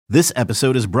This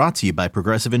episode is brought to you by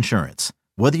Progressive Insurance.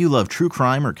 Whether you love true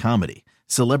crime or comedy,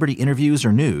 celebrity interviews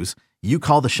or news, you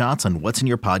call the shots on what's in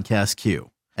your podcast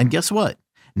queue. And guess what?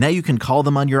 Now you can call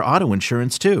them on your auto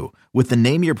insurance too with the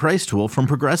Name Your Price tool from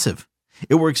Progressive.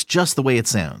 It works just the way it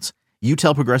sounds. You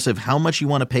tell Progressive how much you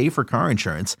want to pay for car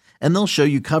insurance, and they'll show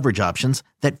you coverage options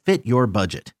that fit your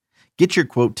budget. Get your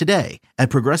quote today at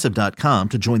Progressive.com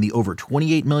to join the over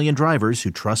 28 million drivers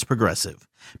who trust Progressive.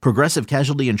 Progressive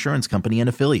Casualty Insurance Company and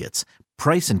Affiliates.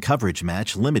 Price and coverage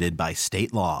match limited by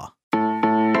state law.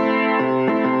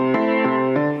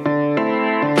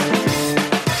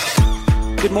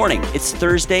 Good morning. It's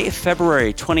Thursday,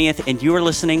 February 20th, and you are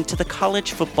listening to the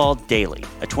College Football Daily,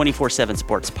 a 24/7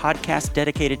 sports podcast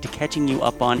dedicated to catching you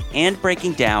up on and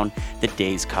breaking down the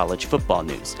day's college football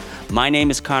news. My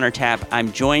name is Connor Tapp.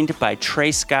 I'm joined by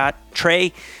Trey Scott.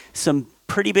 Trey, some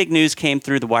pretty big news came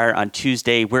through the wire on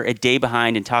Tuesday. We're a day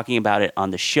behind in talking about it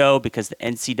on the show because the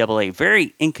NCAA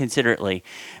very inconsiderately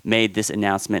made this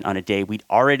announcement on a day we'd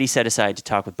already set aside to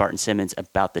talk with Barton Simmons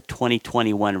about the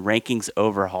 2021 rankings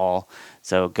overhaul.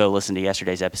 So go listen to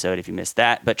yesterday's episode if you missed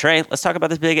that. But Trey, let's talk about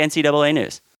this big NCAA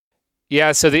news.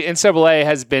 Yeah, so the NCAA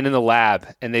has been in the lab,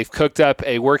 and they've cooked up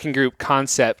a working group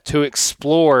concept to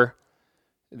explore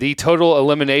the total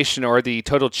elimination or the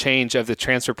total change of the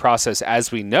transfer process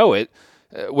as we know it,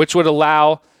 which would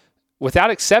allow, without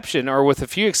exception or with a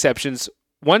few exceptions,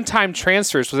 one-time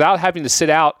transfers without having to sit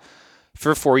out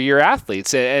for four-year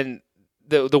athletes. And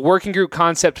the working group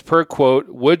concept, per quote,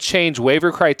 would change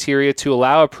waiver criteria to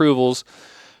allow approvals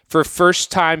for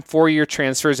first-time four-year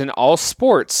transfers in all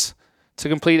sports to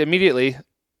complete immediately,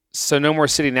 so no more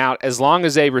sitting out, as long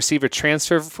as they receive a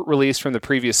transfer release from the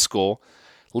previous school,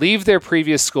 leave their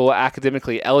previous school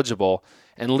academically eligible,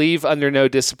 and leave under no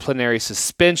disciplinary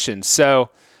suspension. So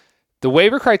the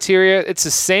waiver criteria, it's the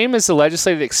same as the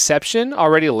legislative exception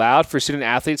already allowed for student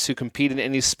athletes who compete in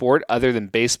any sport other than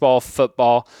baseball,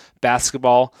 football,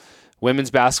 basketball, women's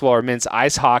basketball, or men's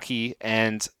ice hockey.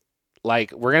 And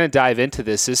we're going to dive into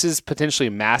this. This is potentially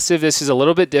massive. This is a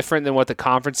little bit different than what the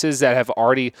conferences that have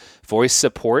already voiced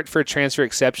support for transfer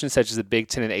exceptions, such as the Big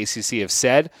Ten and ACC, have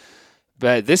said.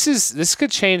 But this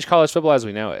could change college football as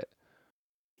we know it.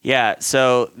 Yeah,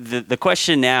 so the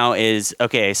question now is,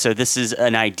 okay, so this is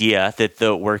an idea that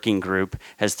the working group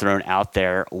has thrown out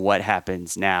there. What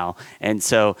happens now? And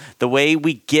so the way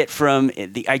we get from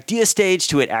the idea stage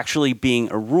to it actually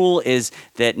being a rule is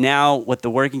that now what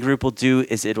the working group will do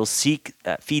is it'll seek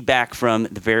feedback from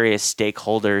the various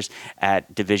stakeholders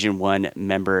at Division I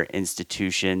member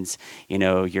institutions, you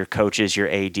know, your coaches, your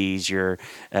ADs, your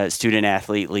student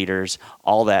athlete leaders,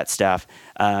 all that stuff.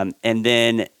 And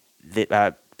then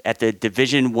at the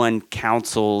Division I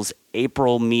Council's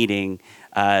April meeting,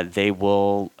 they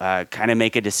will kind of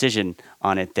make a decision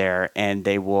on it there, and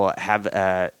they will have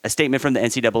a statement from the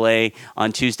NCAA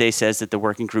on Tuesday says that the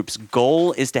working group's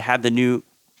goal is to have the new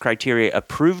criteria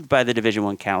approved by the Division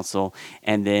I Council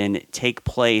and then take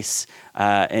place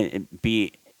and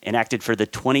be enacted for the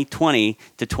 2020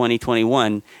 to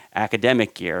 2021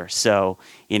 academic year. So,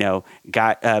 you know,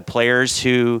 got players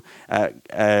who,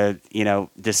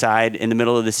 decide in the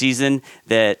middle of the season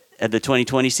that the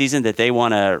 2020 season that they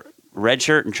want to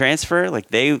redshirt and transfer, like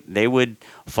they would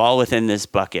fall within this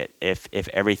bucket if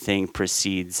everything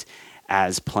proceeds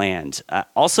as planned.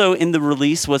 Also in the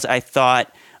release was, I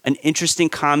thought, an interesting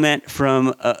comment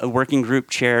from a working group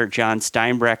chair, John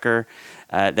Steinbrecher,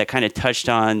 that kind of touched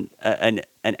on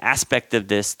an aspect of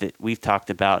this that we've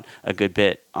talked about a good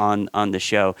bit on the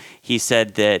show. He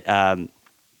said that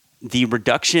the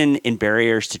reduction in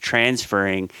barriers to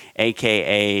transferring,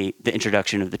 aka the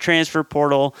introduction of the transfer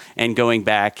portal, and going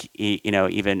back,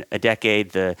 even a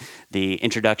decade, the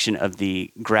introduction of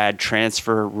the grad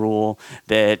transfer rule,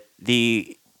 that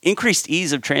the increased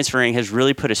ease of transferring has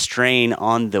really put a strain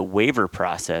on the waiver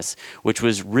process, which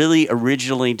was really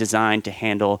originally designed to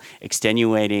handle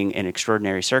extenuating and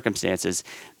extraordinary circumstances.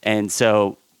 And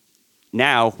so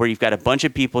now, where you've got a bunch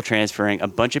of people transferring, a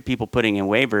bunch of people putting in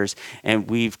waivers, and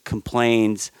we've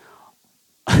complained,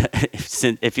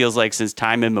 it feels like since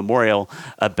time immemorial,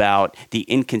 about the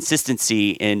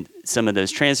inconsistency in some of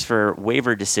those transfer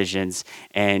waiver decisions,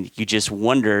 and you just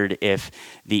wondered if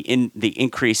the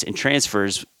increase in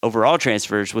transfers, overall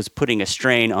transfers, was putting a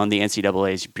strain on the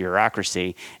NCAA's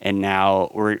bureaucracy. And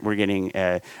now we're getting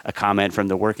a comment from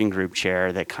the working group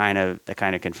chair that kind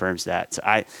of confirms that. So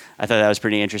I thought that was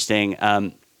pretty interesting.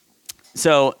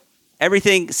 So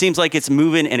everything seems like it's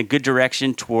moving in a good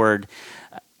direction toward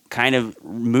kind of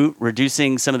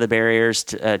reducing some of the barriers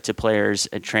to players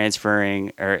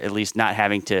transferring, or at least not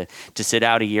having to sit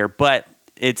out a year. But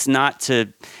it's not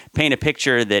to paint a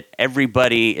picture that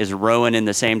everybody is rowing in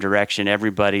the same direction.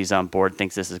 Everybody's on board,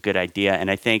 thinks this is a good idea.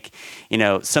 And I think,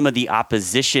 some of the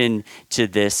opposition to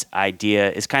this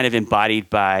idea is kind of embodied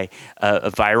by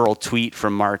a viral tweet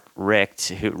from Mark Richt,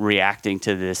 who reacting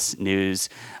to this news.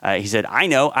 He said, "I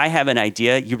know, I have an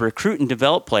idea. You recruit and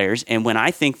develop players, and when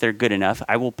I think they're good enough,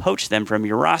 I will poach them from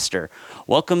your roster.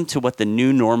 Welcome to what the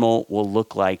new normal will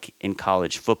look like in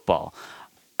college football."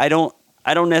 I don't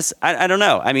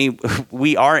know. I mean,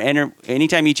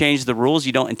 anytime you change the rules,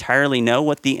 you don't entirely know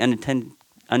what the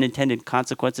unintended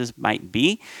consequences might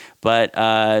be. But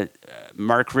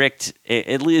Mark Richt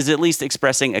is at least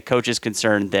expressing a coach's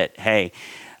concern that, hey,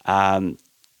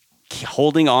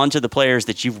 holding on to the players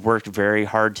that you've worked very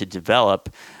hard to develop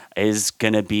is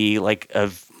going to be like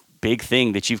a big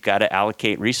thing that you've got to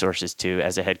allocate resources to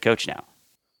as a head coach now.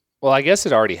 Well, I guess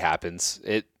it already happens.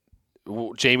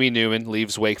 Jamie Newman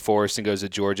leaves Wake Forest and goes to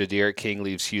Georgia. Derek King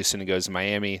leaves Houston and goes to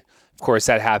Miami. Of course,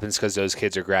 that happens because those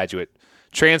kids are graduate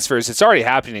transfers. It's already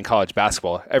happening in college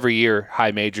basketball. Every year,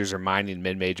 high majors are mining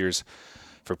mid-majors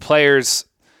for players.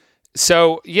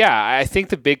 So, yeah, I think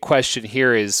the big question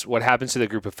here is what happens to the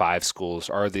group of 5 schools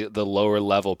or the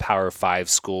lower-level Power 5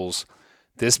 schools.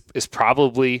 This is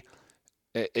probably,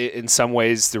 in some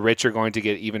ways, the rich are going to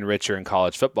get even richer in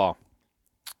college football.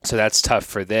 So that's tough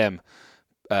for them.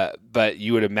 But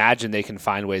you would imagine they can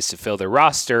find ways to fill their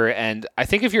roster. And I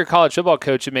think if you're a college football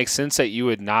coach, it makes sense that you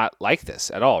would not like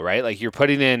this at all, right? Like you're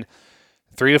putting in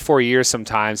 3 to 4 years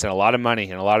sometimes and a lot of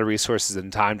money and a lot of resources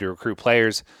and time to recruit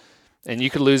players, and you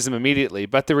could lose them immediately.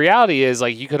 But the reality is,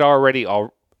 like, you could already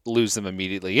lose them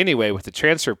immediately anyway with the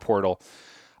transfer portal.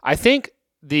 I think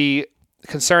the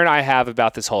concern I have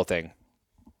about this whole thing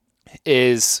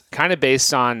is kind of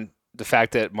based on the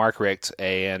fact that Mark Richt,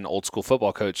 an old school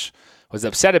football coach, was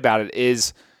upset about it.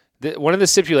 Is one of the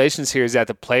stipulations here is that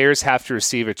the players have to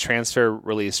receive a transfer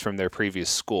release from their previous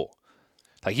school.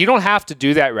 Like, you don't have to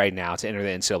do that right now to enter the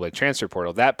NCAA transfer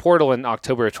portal. That portal in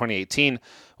October of 2018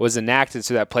 was enacted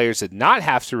so that players did not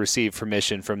have to receive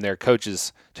permission from their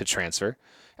coaches to transfer,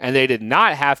 and they did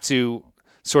not have to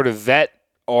sort of vet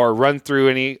or run through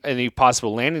any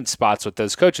possible landing spots with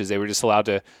those coaches. They were just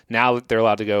now they're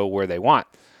allowed to go where they want.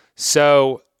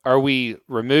 So are we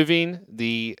removing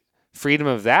the freedom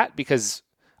of that? Because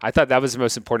I thought that was the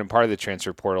most important part of the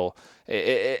transfer portal.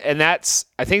 And I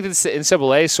think that's the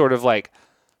NCAA sort of like,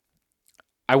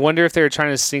 I wonder if they're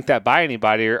trying to sneak that by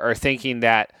anybody or thinking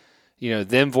that,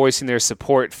 them voicing their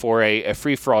support for a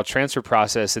free-for-all transfer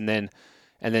process and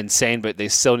then saying, but they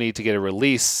still need to get a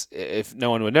release if no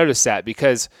one would notice that.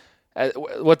 Because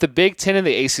what the Big Ten and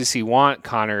the ACC want,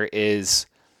 Connor, is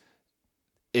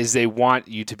they want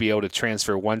you to be able to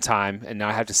transfer one time and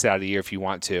not have to sit out a year if you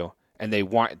want to. And they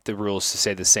want the rules to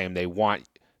stay the same. They want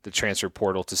the transfer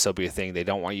portal to still be a thing. They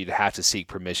don't want you to have to seek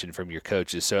permission from your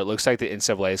coaches. So it looks like the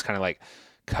NCAA is kind of like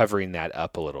covering that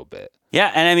up a little bit.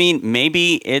 Yeah, and I mean,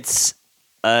 maybe it's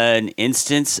an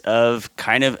instance of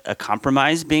kind of a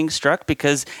compromise being struck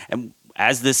because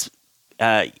as this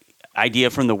idea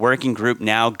from the working group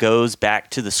now goes back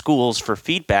to the schools for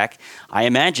feedback, I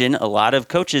imagine a lot of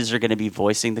coaches are going to be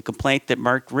voicing the complaint that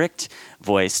Mark Richt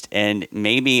voiced, and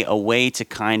maybe a way to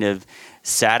kind of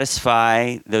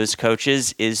satisfy those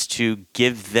coaches is to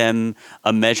give them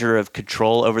a measure of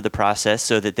control over the process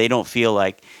so that they don't feel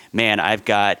like, man, I've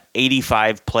got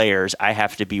 85 players I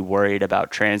have to be worried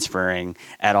about transferring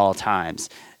at all times.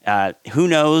 Who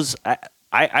knows?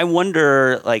 I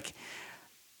wonder,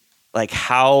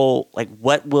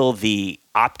 what will the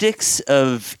optics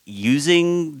of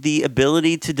using the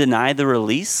ability to deny the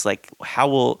release? Like, how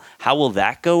will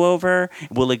that go over?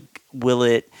 Will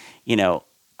it,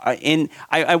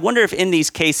 I wonder if in these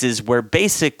cases where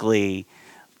basically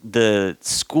the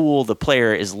school the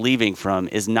player is leaving from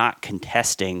is not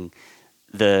contesting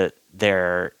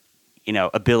their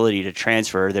ability to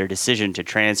transfer, their decision to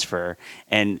transfer,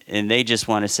 and they just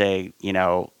want to say,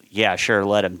 yeah, sure,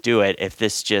 let them do it. If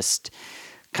this just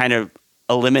kind of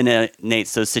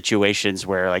eliminates those situations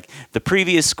where, like, the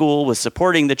previous school was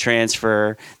supporting the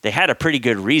transfer, they had a pretty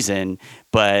good reason,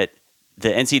 but the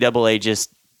NCAA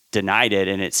just denied it,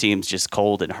 and it seems just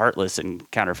cold and heartless and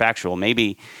counterfactual.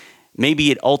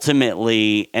 Maybe it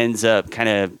ultimately ends up kind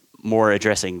of more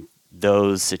addressing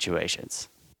those situations.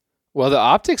 Well, the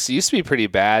optics used to be pretty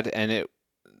bad, and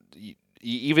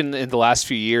even in the last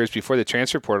few years before the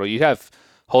transfer portal, you'd have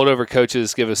holdover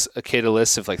coaches give us a kid a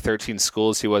list of like 13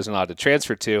 schools he wasn't allowed to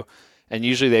transfer to, and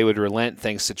usually they would relent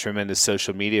thanks to tremendous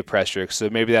social media pressure. So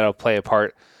maybe that'll play a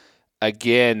part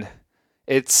again.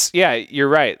 You're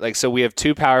right. Like, so we have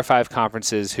 2 Power 5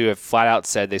 conferences who have flat out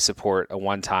said they support a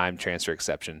one-time transfer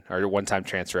exception or a one-time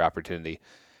transfer opportunity.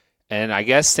 And I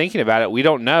guess thinking about it, we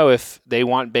don't know if they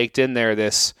want baked in there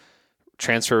this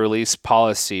transfer release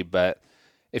policy, but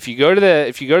if you go to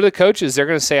the coaches, they're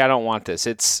going to say, I don't want this.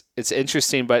 It's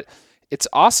interesting, but it's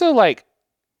also like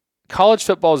college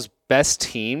football's best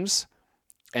teams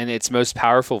and its most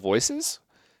powerful voices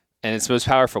and its most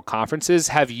powerful conferences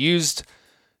have used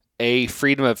a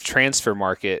freedom of transfer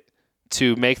market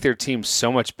to make their team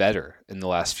so much better in the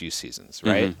last few seasons,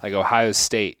 right? Like Ohio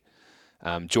State,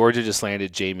 Georgia just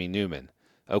landed Jamie Newman,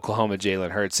 Oklahoma,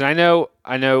 Jalen Hurts. And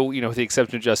I know, with the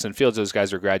exception of Justin Fields, those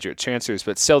guys are graduate transfers,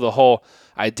 but still the whole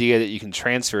idea that you can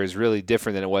transfer is really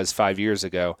different than it was 5 years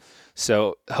ago.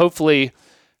 So hopefully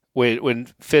when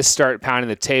fists start pounding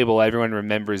the table, everyone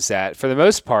remembers that. For the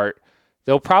most part,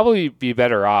 they'll probably be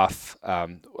better off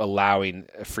allowing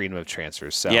a freedom of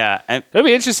transfers. So yeah, it'll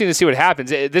be interesting to see what happens.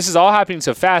 This is all happening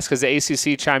so fast because the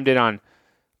ACC chimed in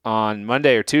on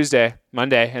Monday,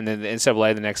 and then the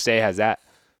NCAA the next day has that.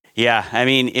 Yeah, I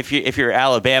mean, if you're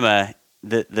Alabama,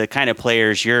 the kind of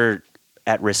players you're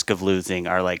at risk of losing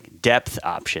are like depth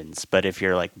options. But if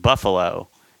you're like Buffalo,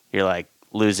 you're like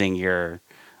losing your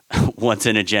once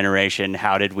in a generation.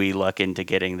 How did we luck into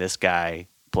getting this guy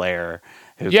player?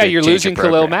 You're losing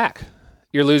Khalil Mack.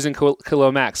 You're losing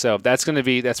Khalil Mack. So that's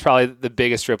probably the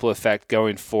biggest ripple effect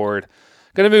going forward.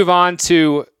 Going to move on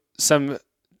to some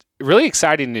really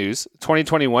exciting news,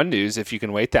 2021 news, if you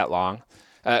can wait that long.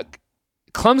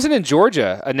 Clemson and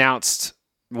Georgia announced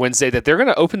Wednesday that they're going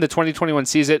to open the 2021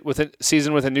 season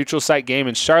with a neutral site game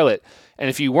in Charlotte. And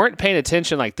if you weren't paying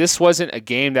attention, like this wasn't a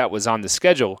game that was on the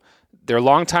schedule. They're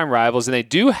longtime rivals, and they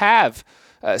do have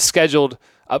scheduled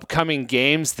upcoming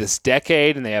games this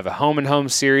decade, and they have a home-and-home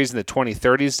series in the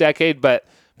 2030s decade. But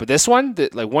this one,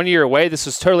 like 1 year away, this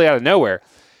was totally out of nowhere.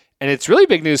 And it's really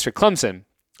big news for Clemson.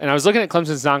 And I was looking at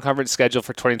Clemson's non-conference schedule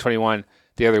for 2021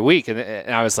 the other week,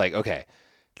 and I was like, okay,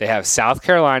 they have South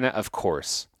Carolina, of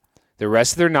course. The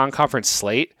rest of their non-conference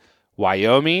slate,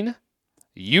 Wyoming,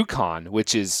 UConn,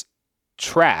 which is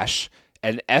trash,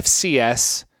 and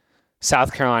FCS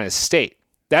South Carolina State.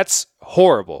 That's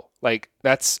horrible. Like,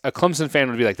 that's a Clemson fan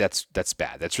would be like, that's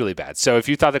bad. That's really bad. So if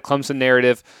you thought the Clemson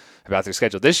narrative about their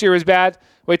schedule this year was bad,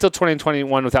 wait till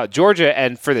 2021 without Georgia.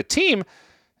 And for the team,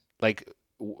 like,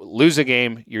 lose a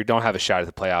game, you don't have a shot at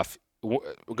the playoff.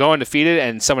 Go undefeated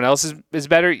and someone else is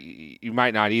better, you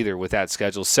might not either with that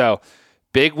schedule. So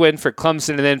big win for Clemson.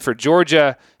 And then for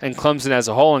Georgia and Clemson as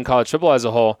a whole and college football as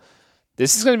a whole,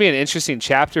 this is going to be an interesting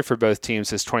chapter for both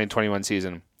teams this 2021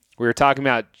 season. We were talking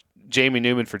about Jamie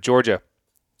Newman for Georgia.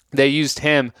 They used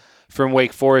him from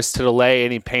Wake Forest to delay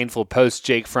any painful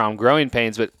post-Jake Fromm growing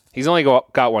pains, but he's only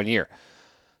got 1 year.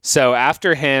 So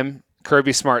after him,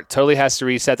 Kirby Smart totally has to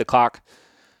reset the clock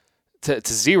to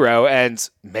zero, and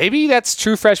maybe that's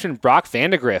true freshman Brock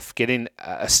Vandagriff getting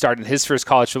a start in his first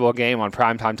college football game on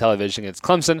primetime television against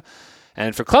Clemson.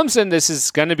 And for Clemson, this is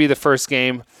going to be the first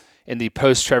game in the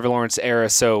post-Trevor Lawrence era,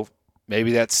 so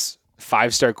maybe that's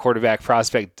five-star quarterback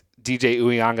prospect DJ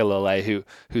Uiagalelei,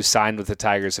 who signed with the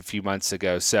Tigers a few months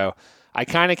ago. So I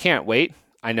kind of can't wait.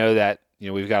 I know that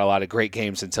we've got a lot of great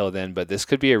games until then, but this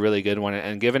could be a really good one.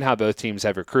 And given how both teams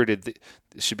have recruited, it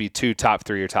should be 2 top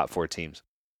 3 or top 4 teams.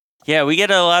 Yeah, we get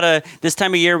this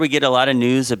time of year, we get a lot of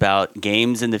news about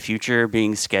games in the future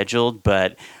being scheduled,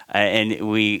 but and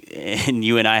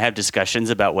you and I have discussions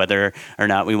about whether or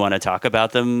not we want to talk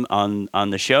about them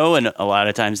on the show, and a lot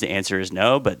of times the answer is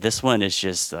no, but this one is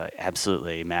just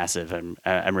absolutely massive.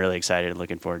 I'm really excited and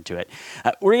looking forward to it.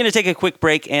 We're going to take a quick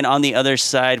break, and on the other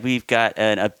side, we've got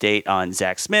an update on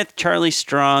Zach Smith, Charlie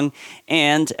Strong,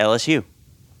 and LSU.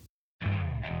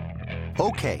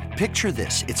 Okay, picture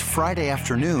this. It's Friday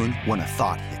afternoon when a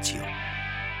thought hits you.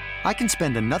 I can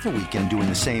spend another weekend doing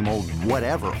the same old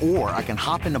whatever, or I can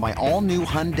hop into my all-new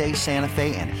Hyundai Santa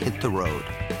Fe and hit the road.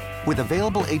 With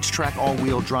available H-Track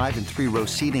all-wheel drive and 3-row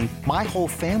seating, my whole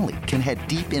family can head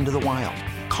deep into the wild.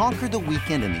 Conquer the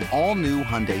weekend in the all-new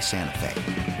Hyundai Santa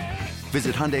Fe.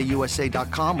 Visit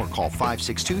HyundaiUSA.com or call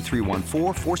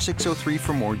 562-314-4603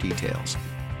 for more details.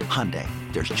 Hyundai,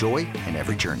 there's joy in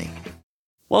every journey.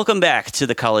 Welcome back to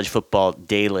the College Football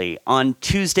Daily. On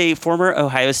Tuesday, former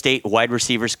Ohio State wide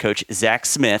receivers coach Zach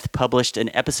Smith published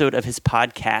an episode of his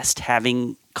podcast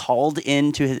having called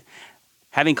into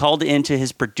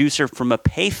his producer from a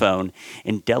payphone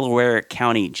in Delaware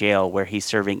County Jail, where he's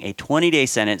serving a 20-day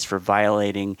sentence for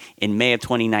violating, in May of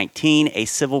 2019, a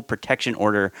civil protection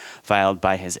order filed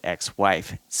by his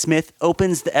ex-wife. Smith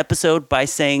opens the episode by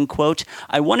saying, quote,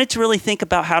 "I wanted to really think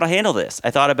about how to handle this.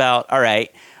 I thought about, all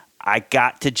right, I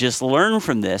got to just learn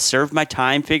from this, serve my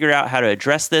time, figure out how to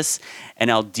address this, and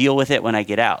I'll deal with it when I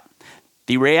get out.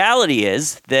 The reality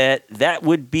is that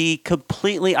would be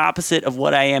completely opposite of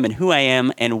what I am and who I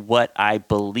am and what I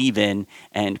believe in,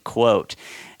 end quote.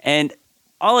 And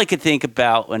all I could think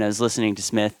about when I was listening to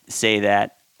Smith say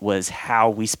that was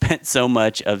how we spent so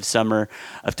much of summer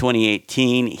of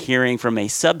 2018 hearing from a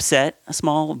subset, a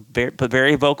small but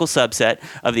very vocal subset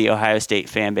of the Ohio State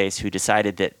fan base who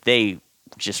decided that they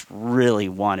just really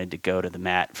wanted to go to the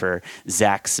mat for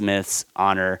Zach Smith's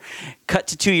honor. Cut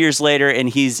to 2 years later, and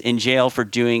he's in jail for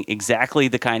doing exactly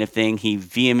the kind of thing he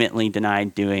vehemently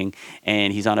denied doing,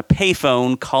 and he's on a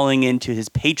payphone calling into his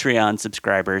Patreon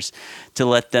subscribers to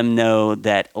let them know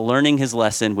that learning his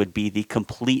lesson would be the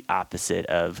complete opposite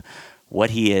of what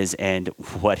he is and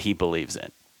what he believes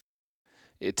in.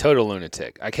 A total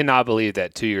lunatic. I cannot believe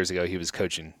that 2 years ago he was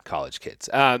coaching college kids.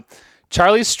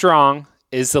 Charlie Strong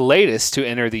is the latest to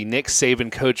enter the Nick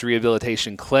Saban Coach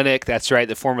Rehabilitation Clinic. That's right,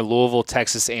 the former Louisville,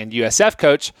 Texas, and USF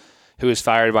coach, who was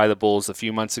fired by the Bulls a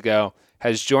few months ago,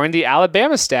 has joined the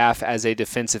Alabama staff as a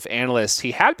defensive analyst.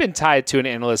 He had been tied to an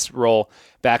analyst role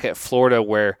back at Florida,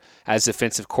 where as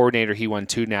defensive coordinator he won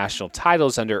 2 national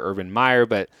titles under Urban Meyer,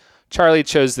 but Charlie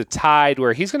chose the Tide,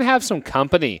 where he's going to have some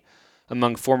company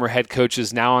among former head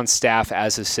coaches now on staff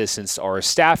as assistants or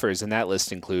staffers, and that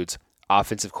list includes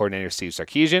offensive coordinator Steve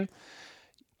Sarkisian,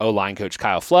 O-line coach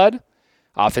Kyle Flood,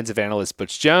 offensive analyst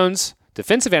Butch Jones,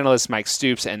 defensive analyst Mike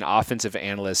Stoops, and offensive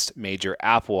analyst Major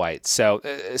Applewhite. So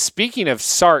speaking of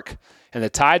Sark and the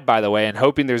Tide, by the way, and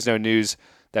hoping there's no news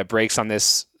that breaks on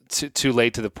this too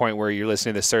late to the point where you're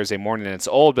listening to this Thursday morning and it's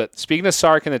old, but speaking of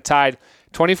Sark and the Tide,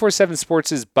 247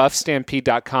 Sports'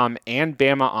 BuffStampede.com and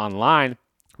Bama Online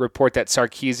report that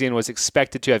Sarkisian was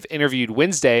expected to have interviewed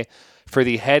Wednesday for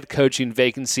the head coaching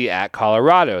vacancy at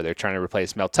Colorado. They're trying to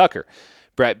replace Mel Tucker.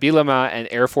 Brett Bielema and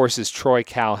Air Force's Troy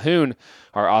Calhoun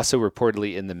are also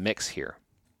reportedly in the mix here.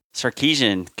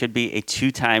 Sarkisian could be a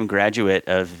 2-time graduate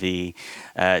of the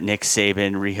Nick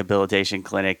Saban Rehabilitation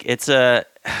Clinic. It's I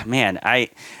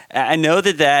know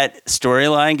that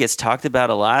storyline gets talked about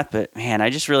a lot, but man, I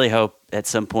just really hope at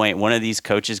some point one of these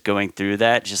coaches going through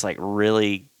that just like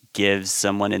really gives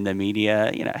someone in the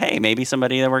media, hey, maybe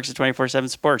somebody that works at 24/7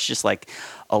 Sports, just like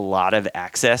a lot of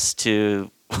access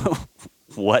to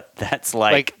what that's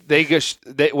like.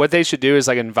 What they should do is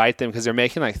like invite them, because they're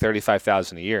making like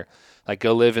 $35,000 a year. Like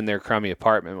go live in their crummy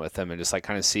apartment with them and just like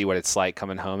kind of see what it's like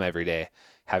coming home every day,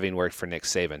 having worked for Nick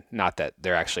Saban. Not that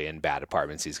they're actually in bad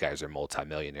apartments. These guys are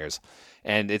multimillionaires.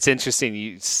 And it's interesting,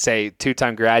 you say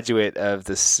 2-time graduate of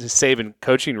the Saban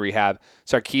coaching rehab,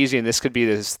 Sarkisian, this could be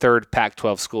his 3rd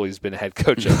Pac-12 school he's been a head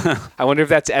coach of. I wonder if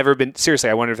that's ever been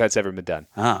done.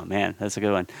 Oh, man, that's a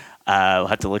good one. We'll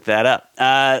have to look that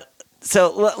up.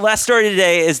 So last story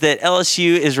today is that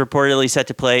LSU is reportedly set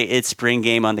to play its spring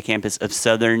game on the campus of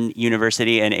Southern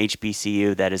University and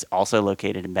HBCU that is also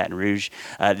located in Baton Rouge.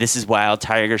 This is while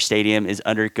Tiger Stadium is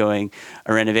undergoing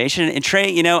a renovation. And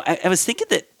Trey, I was thinking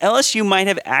that LSU might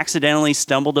have accidentally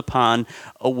stumbled upon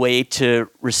a way to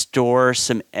restore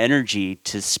some energy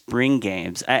to spring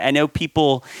games. I know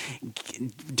people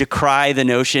decry the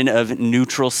notion of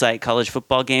neutral site college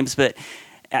football games, but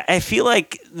I feel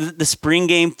like the spring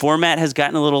game format has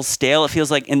gotten a little stale. It feels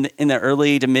like in the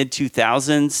early to mid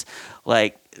 2000s,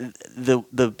 like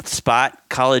the spot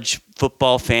college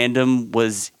football fandom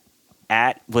was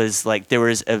like there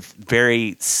was a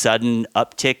very sudden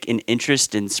uptick in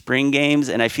interest in spring games,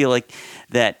 and I feel like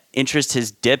that interest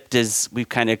has dipped as we've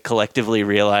kind of collectively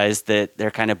realized that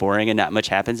they're kind of boring and not much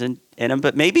happens in them.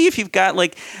 But maybe if you've got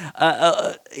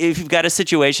if you've got a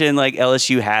situation like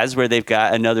LSU has where they've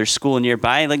got another school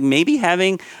nearby, like maybe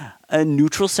having a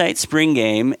neutral site spring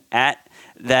game at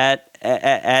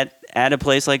a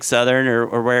place like Southern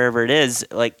or wherever it is,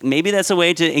 like maybe that's a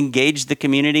way to engage the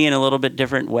community in a little bit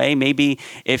different way. Maybe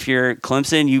if you're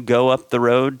Clemson, you go up the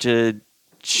road to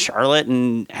Charlotte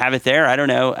and have it there. I don't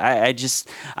know.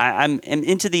 I'm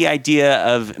into the idea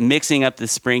of mixing up the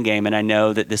spring game, and I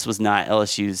know that this was not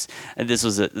LSU's. This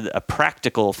was a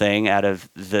practical thing out of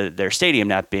their stadium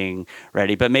not being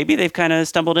ready, but maybe they've kind of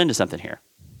stumbled into something here.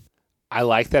 I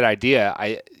like that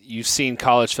idea. You've seen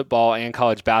college football and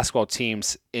college basketball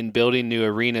teams in building new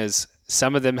arenas.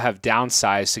 Some of them have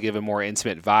downsized to give a more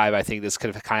intimate vibe. I think this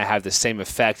could kind of have the same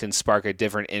effect and spark a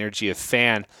different energy of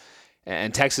fan.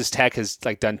 And Texas Tech has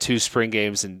done 2 spring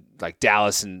games in like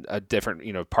Dallas and a different,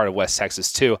 part of West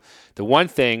Texas too. The one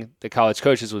thing the college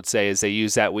coaches would say is they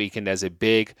use that weekend as a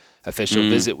big official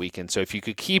visit weekend. So if you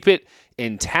could keep it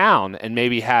in town and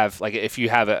maybe have, like, if you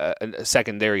have a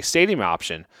secondary stadium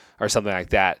option or something like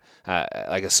that,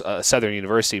 like a Southern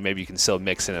University, maybe you can still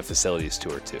mix in a facilities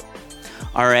tour too.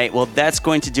 All right, well, that's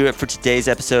going to do it for today's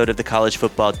episode of the College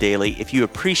Football Daily. If you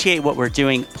appreciate what we're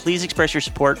doing, please express your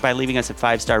support by leaving us a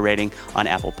 5-star rating on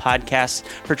Apple Podcasts.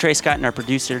 For Trey Scott and our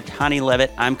producer, Tani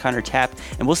Levitt, I'm Connor Tapp,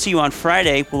 and we'll see you on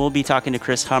Friday when we'll be talking to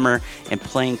Chris Hummer and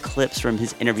playing clips from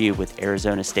his interview with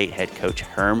Arizona State head coach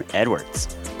Herm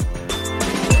Edwards.